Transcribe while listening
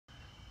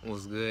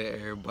What's good,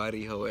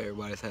 everybody? Hope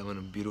everybody's having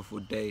a beautiful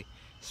day.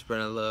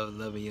 Spreading love,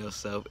 loving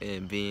yourself,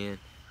 and being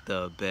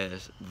the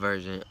best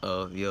version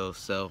of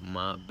yourself,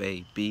 my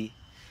baby.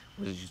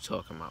 What are you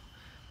talking about?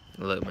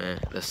 Look, man,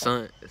 the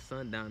sun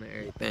down and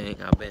everything.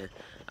 I've been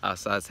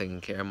outside taking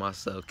care of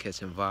myself,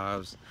 catching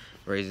vibes,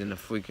 raising the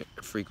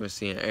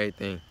frequency and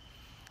everything.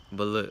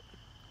 But look,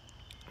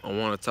 I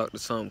want to talk to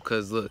something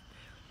because look,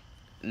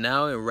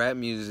 now in rap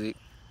music,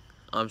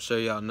 I'm sure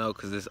y'all know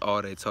because it's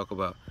all they talk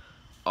about.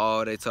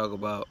 All they talk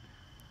about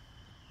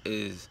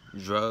is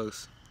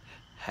drugs,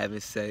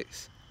 having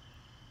sex,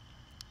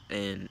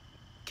 and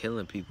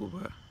killing people,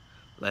 bro.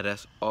 Like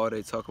that's all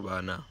they talk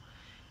about now.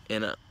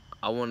 And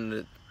I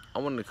wanted to, I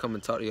wanted to come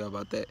and talk to y'all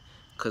about that,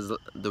 cause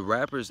the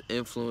rappers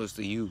influence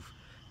the youth.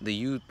 The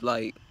youth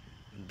like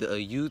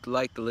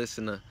to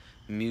listen to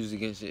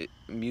music and shit,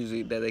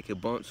 music that they could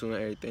bump to and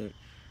everything.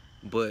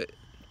 But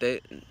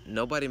they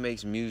nobody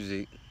makes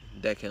music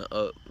that can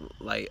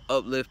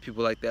uplift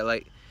people like that.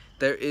 Like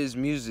there is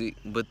music,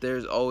 but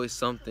there's always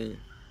something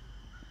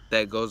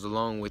that goes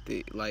along with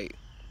it. Like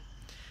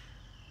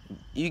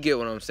you get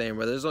what I'm saying,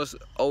 bro. There's also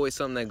always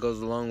something that goes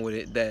along with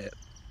it that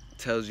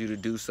tells you to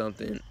do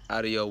something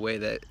out of your way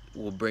that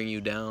will bring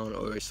you down,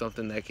 or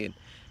something that can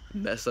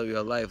mess up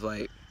your life.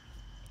 Like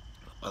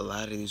a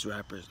lot of these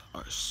rappers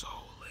are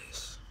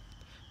soulless,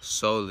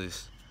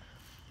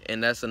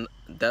 and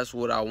that's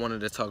what I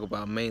wanted to talk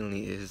about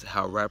mainly, is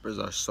how rappers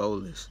are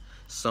soulless.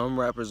 Some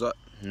rappers are,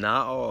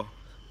 not all,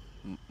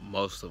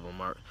 most of them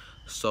are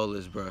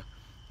soulless, bro.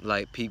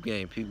 Like peep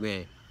game, peep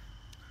game.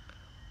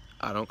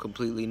 I don't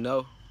completely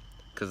know,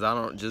 cause I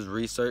don't just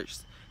research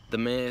the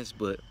mans,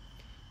 but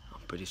I'm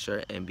pretty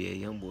sure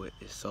NBA YoungBoy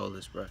is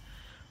soulless, bro.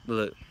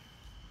 Look,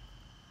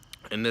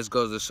 and this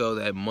goes to show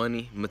that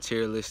money,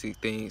 materialistic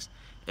things,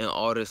 and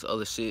all this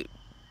other shit,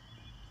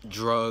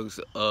 drugs,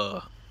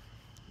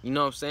 you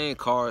know what I'm saying,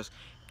 cars,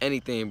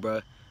 anything, bro,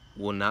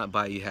 will not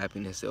buy you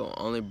happiness. It will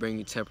only bring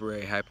you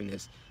temporary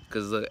happiness.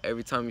 Cause look,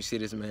 every time you see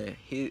this man,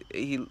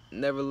 he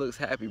never looks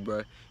happy,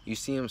 bro. You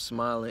see him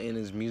smiling in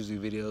his music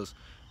videos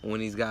when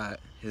he's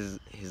got his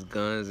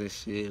guns and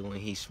shit, when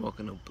he's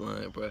smoking a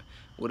blunt, bro.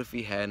 What if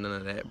he had none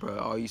of that, bro?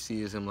 All you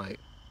see is him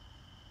like.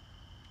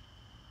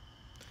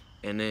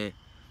 And then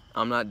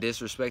I'm not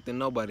disrespecting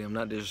nobody.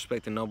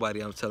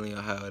 I'm telling you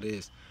how it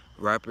is.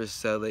 Rappers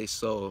sell their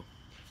soul.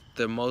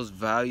 The most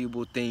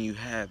valuable thing you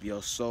have,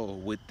 your soul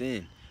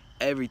within.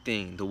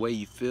 Everything, the way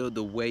you feel,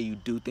 the way you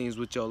do things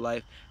with your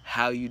life,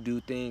 how you do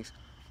things,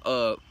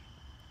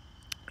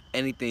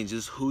 anything,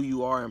 just who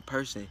you are in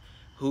person,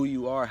 who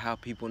you are, how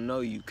people know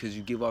you, because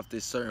you give off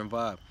this certain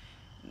vibe.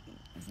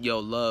 Your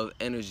love,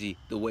 energy,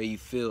 the way you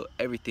feel,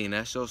 everything.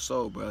 That's your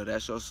soul, bro.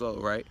 That's your soul,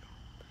 right?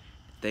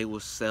 They will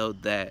sell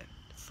that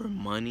for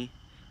money,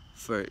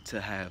 for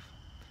to have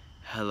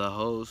hella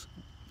hoes,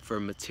 for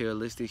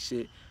materialistic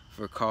shit,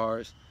 for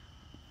cars,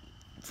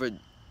 for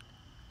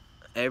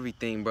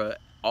everything, bro.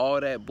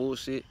 All that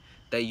bullshit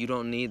that you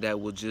don't need,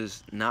 that will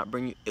just not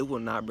bring you, it will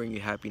not bring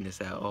you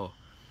happiness at all.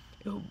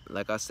 It will,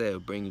 like I said, it'll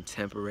bring you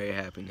temporary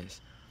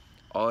happiness.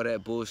 All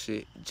that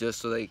bullshit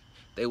just so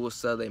they will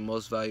sell their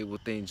most valuable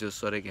thing just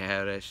so they can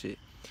have that shit.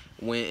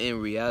 When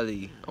in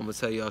reality, I'm gonna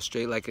tell y'all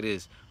straight like it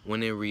is,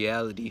 when in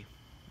reality,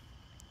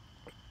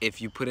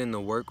 if you put in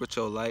the work with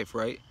your life,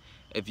 right?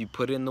 If you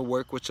put in the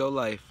work with your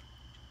life,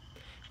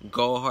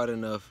 go hard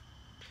enough,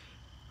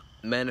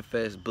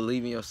 manifest,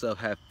 believe in yourself,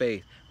 have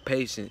faith,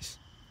 patience,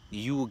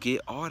 you will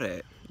get all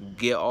that.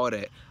 Get all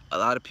that. A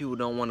lot of people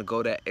don't want to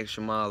go that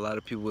extra mile. A lot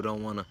of people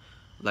don't want to,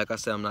 like I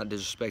said, I'm not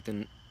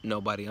disrespecting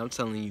nobody. I'm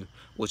telling you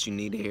what you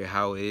need to hear,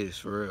 how it is,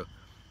 for real.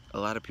 A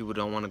lot of people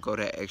don't want to go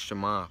that extra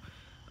mile.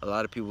 A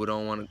lot of people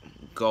don't want to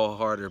go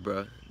harder,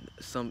 bro.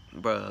 Some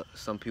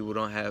people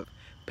don't have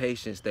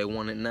patience. They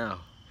want it now.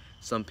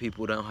 Some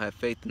people don't have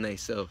faith in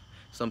themselves.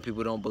 Some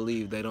people don't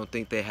believe. They don't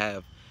think they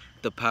have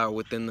the power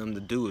within them to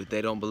do it.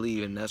 They don't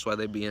believe, and that's why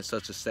they be in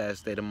such a sad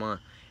state of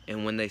mind.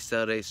 And when they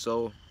sell their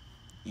soul,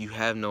 you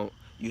have no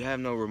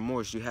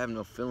remorse. You have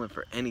no feeling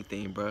for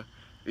anything, bro.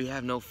 You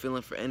have no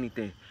feeling for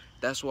anything.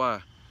 That's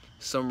why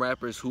some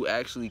rappers who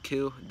actually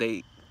kill,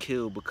 they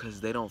kill because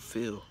they don't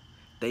feel.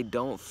 They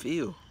don't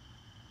feel.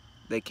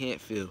 They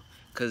can't feel,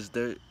 because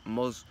their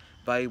most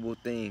valuable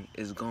thing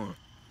is gone.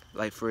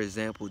 Like, for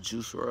example,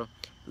 Juice WRLD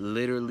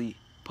literally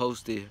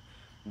posted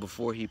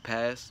before he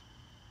passed.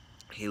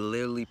 He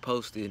literally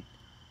posted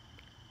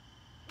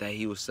that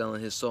he was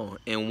selling his soul.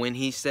 And when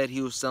he said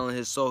he was selling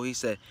his soul, he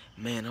said,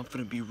 man, I'm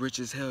finna be rich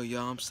as hell,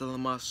 y'all. I'm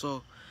selling my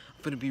soul.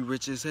 I'm finna be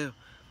rich as hell.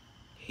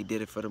 He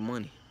did it for the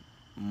money.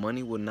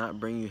 Money will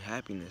not bring you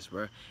happiness,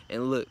 bro.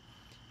 And look,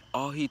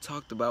 all he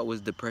talked about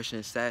was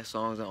depression, sad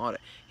songs, and all that.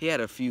 He had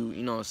a few,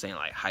 you know what I'm saying,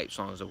 like hype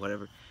songs or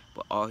whatever.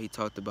 But all he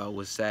talked about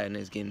was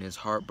sadness, getting his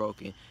heart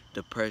broken,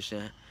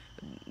 depression,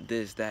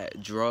 this,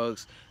 that,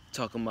 drugs,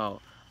 talking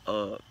about,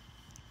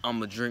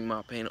 I'ma drink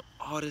my pain,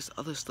 all this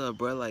other stuff,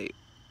 bro. Like,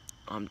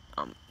 I'm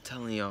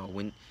telling y'all,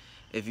 when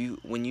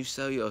you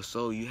sell your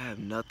soul, you have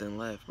nothing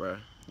left, bro.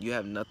 You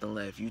have nothing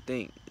left. You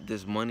think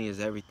this money is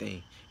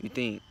everything. You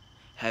think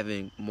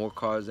having more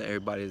cars than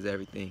everybody is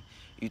everything.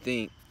 You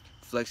think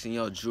flexing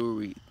your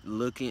jewelry,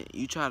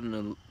 you trying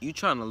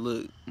to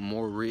look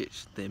more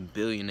rich than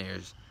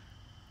billionaires.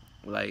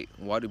 Like,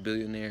 why do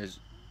billionaires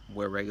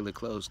wear regular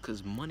clothes?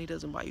 Because money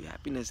doesn't buy you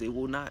happiness. It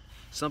will not.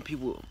 Some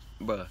people,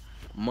 bruh,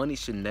 money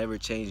should never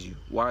change you.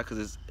 Why?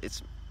 Because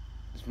it's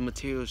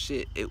material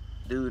shit.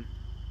 Dude,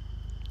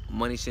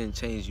 money shouldn't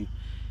change you.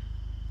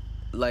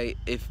 Like,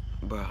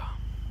 bruh,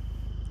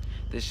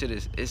 this shit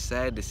it's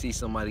sad to see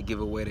somebody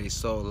give away their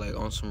soul, like,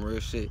 on some real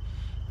shit.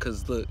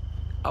 Because, look,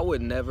 I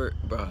would never,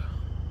 bruh,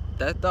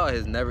 that thought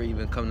has never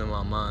even come to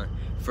my mind.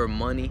 For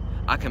money,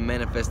 I can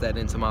manifest that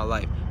into my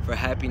life. For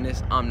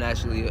happiness, I'm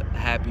naturally a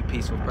happy,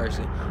 peaceful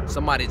person.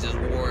 Somebody just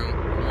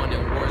won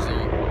in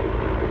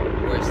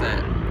Warzone. Where's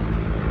that?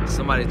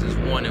 Somebody just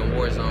won in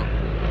Warzone.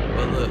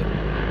 But look,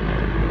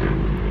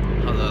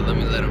 hold on, let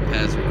me let him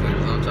pass real quick,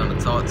 because I'm trying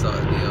to talk to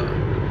y'all.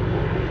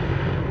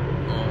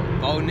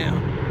 Oh, now.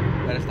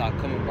 Better stop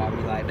coming by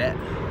me like that.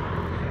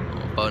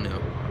 Oh, now.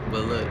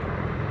 But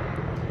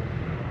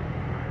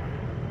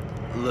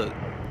look.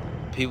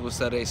 People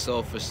sell their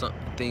soul for some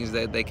things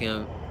that they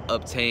can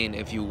obtain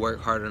if you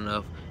work hard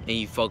enough and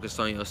you focus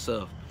on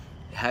yourself.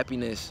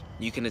 Happiness,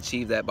 you can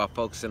achieve that by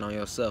focusing on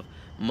yourself.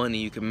 Money,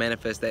 you can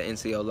manifest that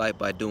into your life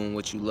by doing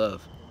what you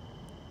love.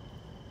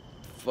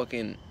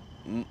 Fucking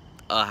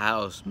a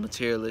house,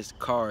 materialistic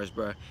cars,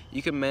 bro.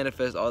 You can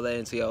manifest all that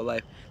into your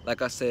life,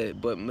 like I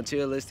said, but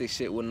materialistic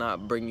shit will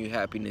not bring you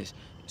happiness.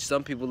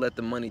 Some people let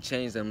the money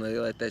change them. They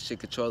let that shit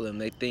control them.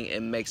 They think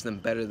it makes them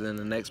better than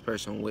the next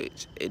person,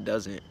 which it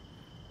doesn't.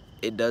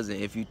 It doesn't.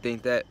 If you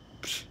think that,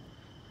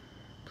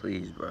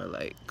 please, bro,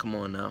 like, come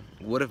on now.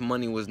 What if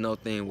money was no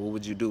thing? What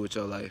would you do with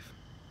your life?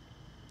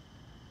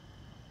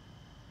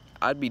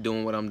 I'd be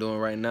doing what I'm doing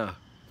right now.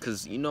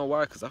 Because, you know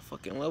why? Because I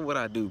fucking love what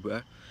I do,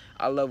 bro.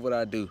 I love what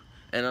I do.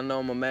 And I know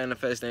I'm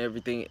manifesting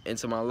everything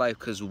into my life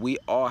because we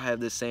all have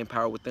the same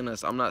power within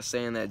us. I'm not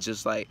saying that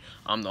just like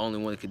I'm the only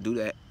one that can do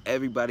that.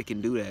 Everybody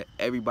can do that.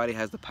 Everybody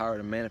has the power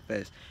to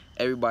manifest.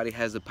 Everybody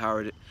has the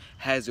power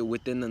has it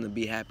within them to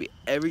be happy.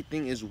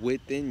 Everything is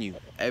within you.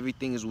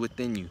 Everything is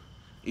within you.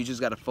 You just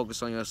got to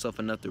focus on yourself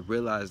enough to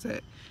realize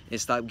that and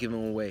stop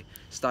giving away.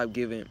 Stop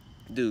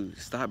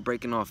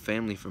breaking off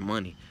family for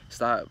money.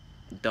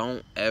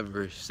 Don't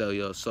ever sell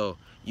your soul.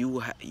 You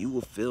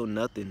will feel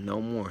nothing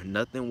no more.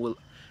 Nothing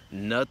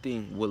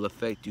will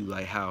affect you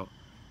like how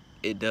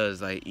it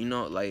does. Like, you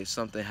know, like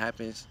something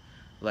happens,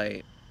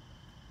 like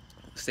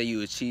say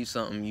you achieve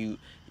something,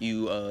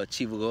 you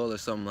achieve a goal or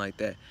something like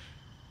that,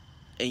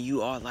 and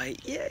you are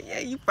like, yeah,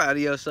 you proud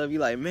of yourself. You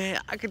like, man,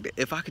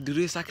 if I could do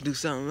this, I could do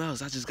something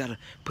else. I just gotta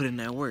put in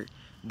that work.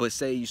 But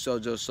say you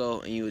sold your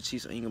soul and you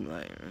achieve something, you gonna be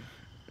like,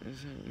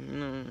 you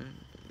know,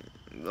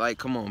 like,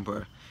 come on,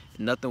 bro.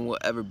 Nothing will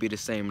ever be the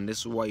same, and this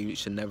is why you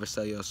should never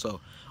sell your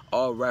soul.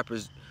 All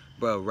rappers,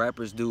 bro,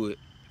 rappers do it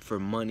for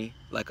money,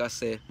 like I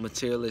said,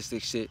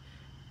 materialistic shit,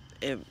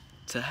 and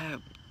to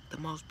have the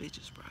most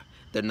bitches, bro.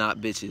 They're not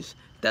bitches.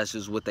 That's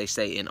just what they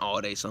say in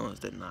all their songs.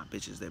 They're not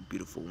bitches. They're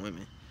beautiful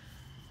women.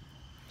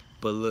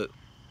 But look,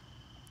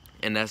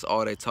 and that's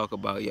all they talk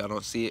about. Y'all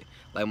don't see it.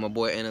 Like my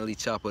boy Annalie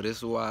Chopper. This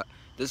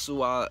is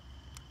why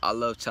I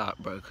love Chop,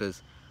 bro,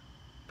 because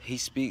he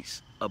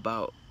speaks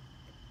about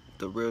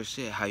the real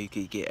shit, how you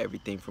could get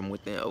everything from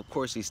within. Of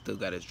course, he still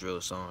got his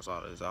drill songs,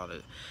 all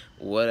this,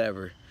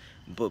 whatever.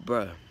 But,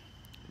 bruh,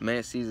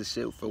 man sees the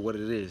shit for what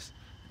it is.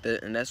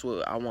 And that's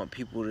what I want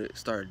people to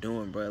start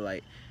doing, bro.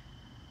 Like,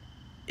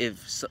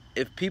 if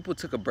people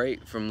took a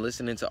break from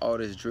listening to all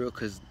this drill,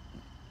 because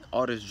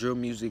all this drill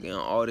music and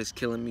all this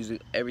killing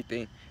music,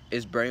 everything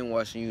is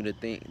brainwashing you to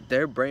think.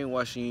 They're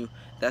brainwashing you.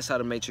 That's how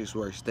the Matrix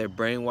works. They're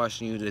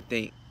brainwashing you to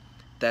think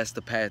that's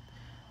the path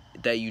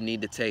that you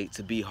need to take,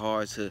 to be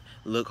hard, to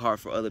look hard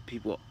for other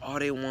people. All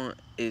they want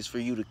is for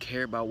you to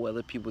care about what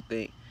other people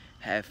think,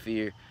 have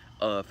fear,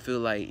 feel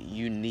like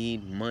you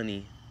need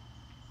money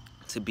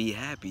to be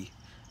happy,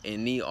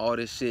 and need all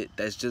this shit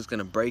that's just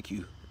gonna break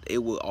you. It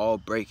will all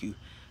break you.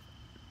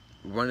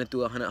 Running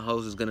through 100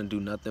 hoes is gonna do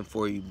nothing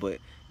for you, but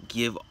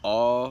give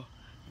all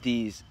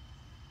these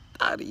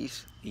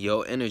thotties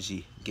your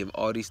energy. Give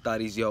all these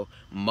thotties your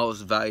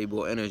most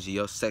valuable energy,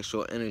 your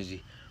sexual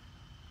energy.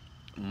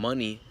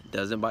 Money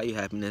doesn't buy you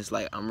happiness.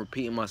 Like, I'm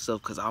repeating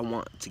myself because I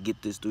want to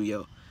get this through,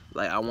 yo.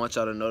 Like, I want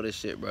y'all to know this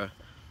shit, bro.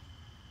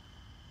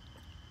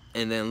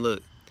 And then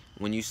look,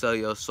 when you sell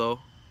your soul,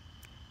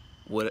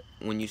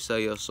 when you sell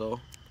your soul,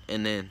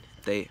 and then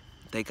they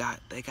got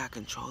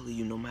control of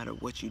you no matter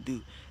what you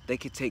do. They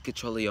can take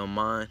control of your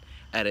mind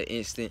at an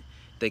instant.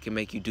 They can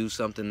make you do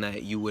something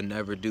that you would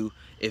never do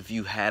if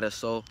you had a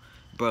soul,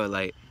 bro.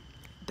 Like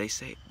they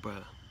say, bro.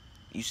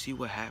 You see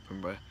what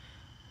happened, bro.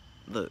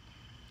 Look.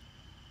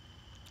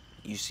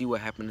 You see what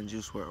happened in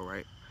Juice WRLD,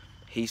 right?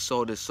 He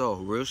sold his soul.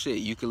 Real shit.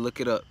 You can look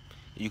it up.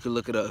 You can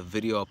look it up.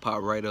 Video will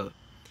pop right up.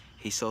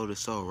 He sold his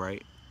soul,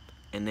 right?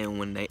 And then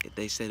when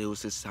they said it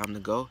was his time to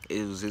go,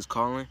 it was his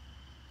calling,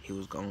 he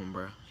was gone,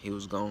 bro. He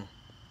was gone.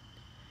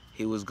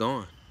 He was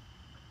gone.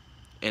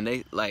 And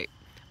I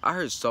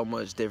heard so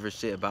much different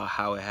shit about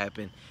how it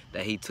happened.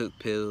 That he took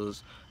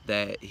pills,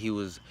 that he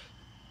was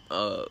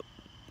uh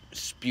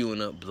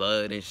spewing up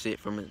blood and shit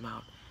from his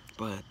mouth.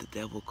 But the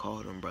devil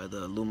called him, bro.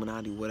 The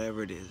Illuminati,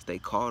 whatever it is, they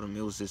called him.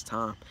 It was his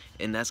time,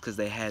 and that's because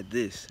they had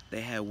this.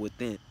 They had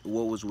within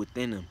what was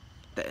within them,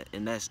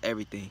 and that's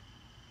everything.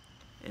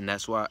 And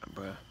that's why,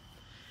 bro.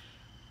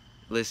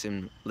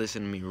 Listen to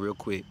me real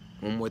quick.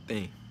 One more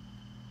thing.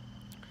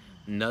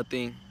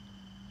 Nothing.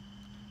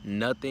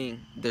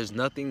 There's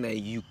nothing that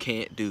you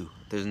can't do.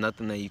 There's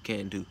nothing that you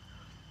can't do.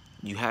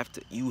 You have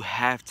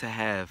to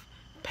have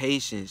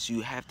patience.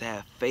 You have to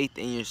have faith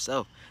in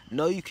yourself.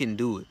 Know you can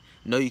do it.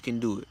 Know you can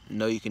do it.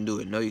 Know you can do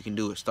it. Know you can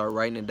do it. Start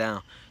writing it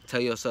down.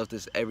 Tell yourself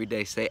this every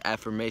day. Say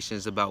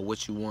affirmations about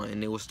what you want,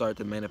 and it will start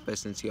to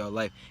manifest into your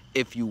life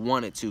if you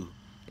want it to.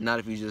 Not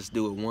if you just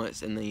do it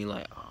once and then you're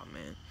like, oh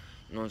man,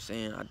 you know what I'm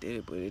saying? I did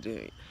it, but it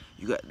didn't.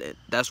 You got that.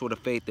 That's where the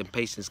faith and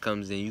patience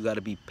comes in. You got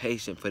to be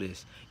patient for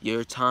this.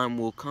 Your time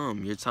will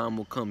come. Your time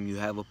will come. You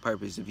have a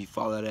purpose. If you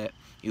follow that,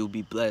 you'll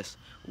be blessed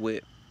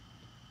with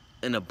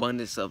an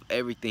abundance of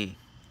everything.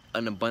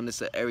 An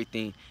abundance of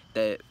everything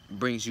that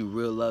brings you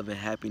real love and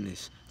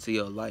happiness to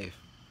your life.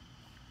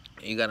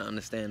 And you got to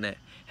understand that.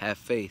 Have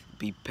faith.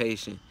 Be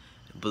patient.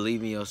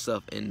 Believe in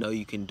yourself and know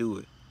you can do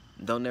it.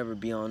 Don't never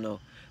be on no.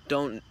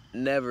 Don't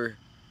ever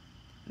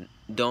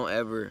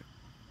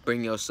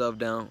bring yourself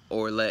down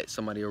or let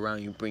somebody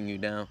around you bring you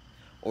down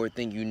or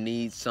think you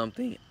need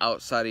something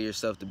outside of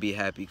yourself to be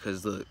happy,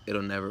 because look,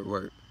 it'll never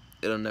work.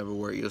 It'll never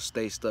work. You'll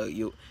stay stuck.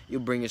 You'll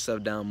bring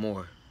yourself down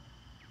more.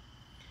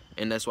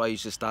 And that's why you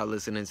should stop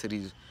listening to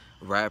these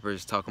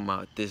rappers talking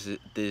about this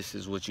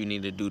is what you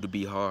need to do to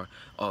be hard.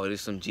 Oh,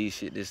 this some G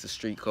shit. This is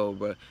street code,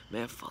 bro.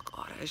 Man, fuck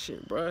all that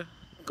shit, bro.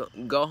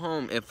 Go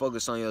home and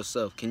focus on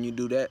yourself. Can you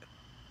do that?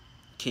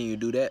 Can you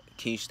do that?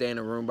 Can you stay in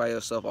a room by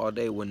yourself all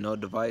day with no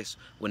device,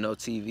 with no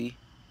TV?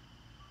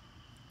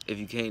 If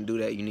you can't do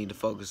that, you need to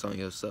focus on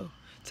yourself.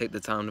 Take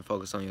the time to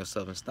focus on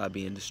yourself and stop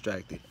being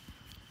distracted.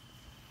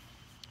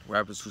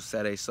 Rappers who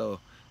say they so,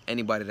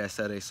 anybody that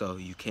say they so,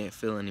 you can't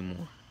feel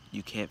anymore.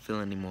 You can't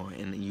feel anymore,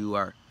 and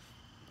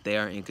they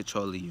are in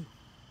control of you.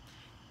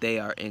 They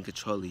are in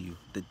control of you,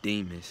 the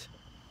demons.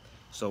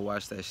 So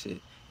watch that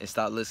shit and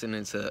stop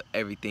listening to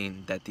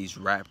everything that these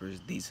rappers,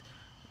 these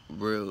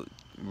real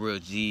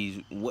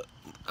G's,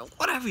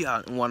 whatever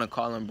y'all want to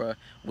call them, bro,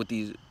 with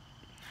these,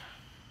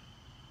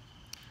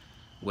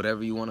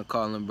 whatever you want to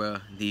call them, bro,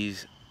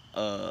 these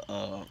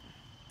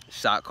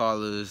shot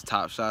callers,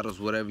 top shotters,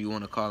 whatever you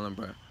want to call them,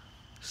 bro.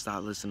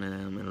 Stop listening to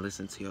them and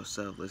listen to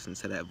yourself. Listen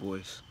to that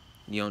voice.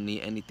 You don't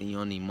need anything. You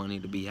don't need money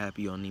to be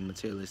happy. You don't need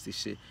materialistic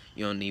shit.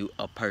 You don't need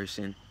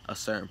a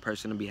certain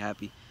person to be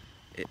happy.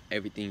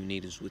 Everything you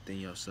need is within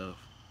yourself.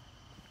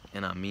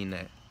 And I mean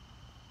that.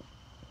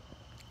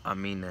 I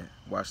mean that.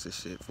 Watch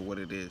this shit for what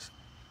it is.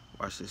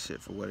 Watch this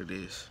shit for what it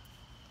is.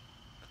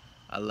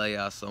 I love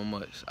y'all so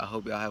much. I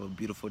hope y'all have a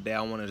beautiful day.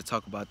 I wanted to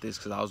talk about this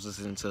because I was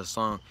listening to a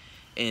song,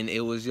 and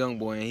it was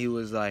YoungBoy, and he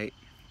was like,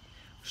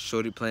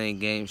 shorty playing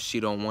games, she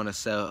don't want to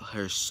sell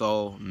her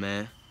soul,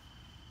 man.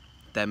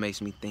 That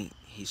makes me think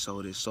he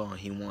sold his soul, and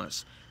he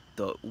wants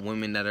the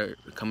women that are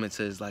coming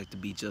to his life to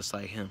be just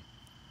like him.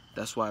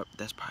 That's probably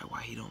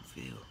why he don't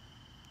feel.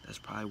 That's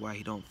probably why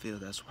he don't feel.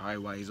 That's probably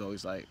why he's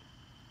always like,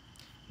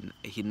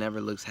 he never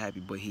looks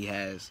happy, but he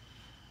has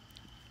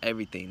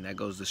everything. That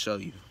goes to show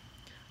you.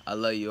 I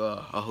love you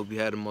all. I hope you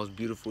had the most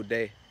beautiful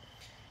day.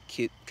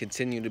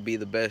 Continue to be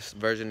the best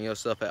version of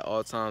yourself at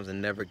all times and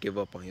never give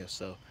up on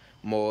yourself.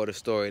 Moral of the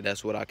story,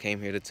 that's what I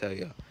came here to tell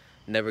y'all.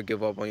 Never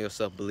give up on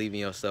yourself. Believe in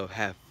yourself.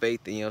 Have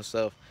faith in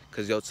yourself,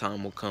 because your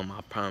time will come.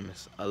 I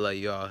promise. I love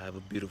you all. Have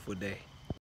a beautiful day.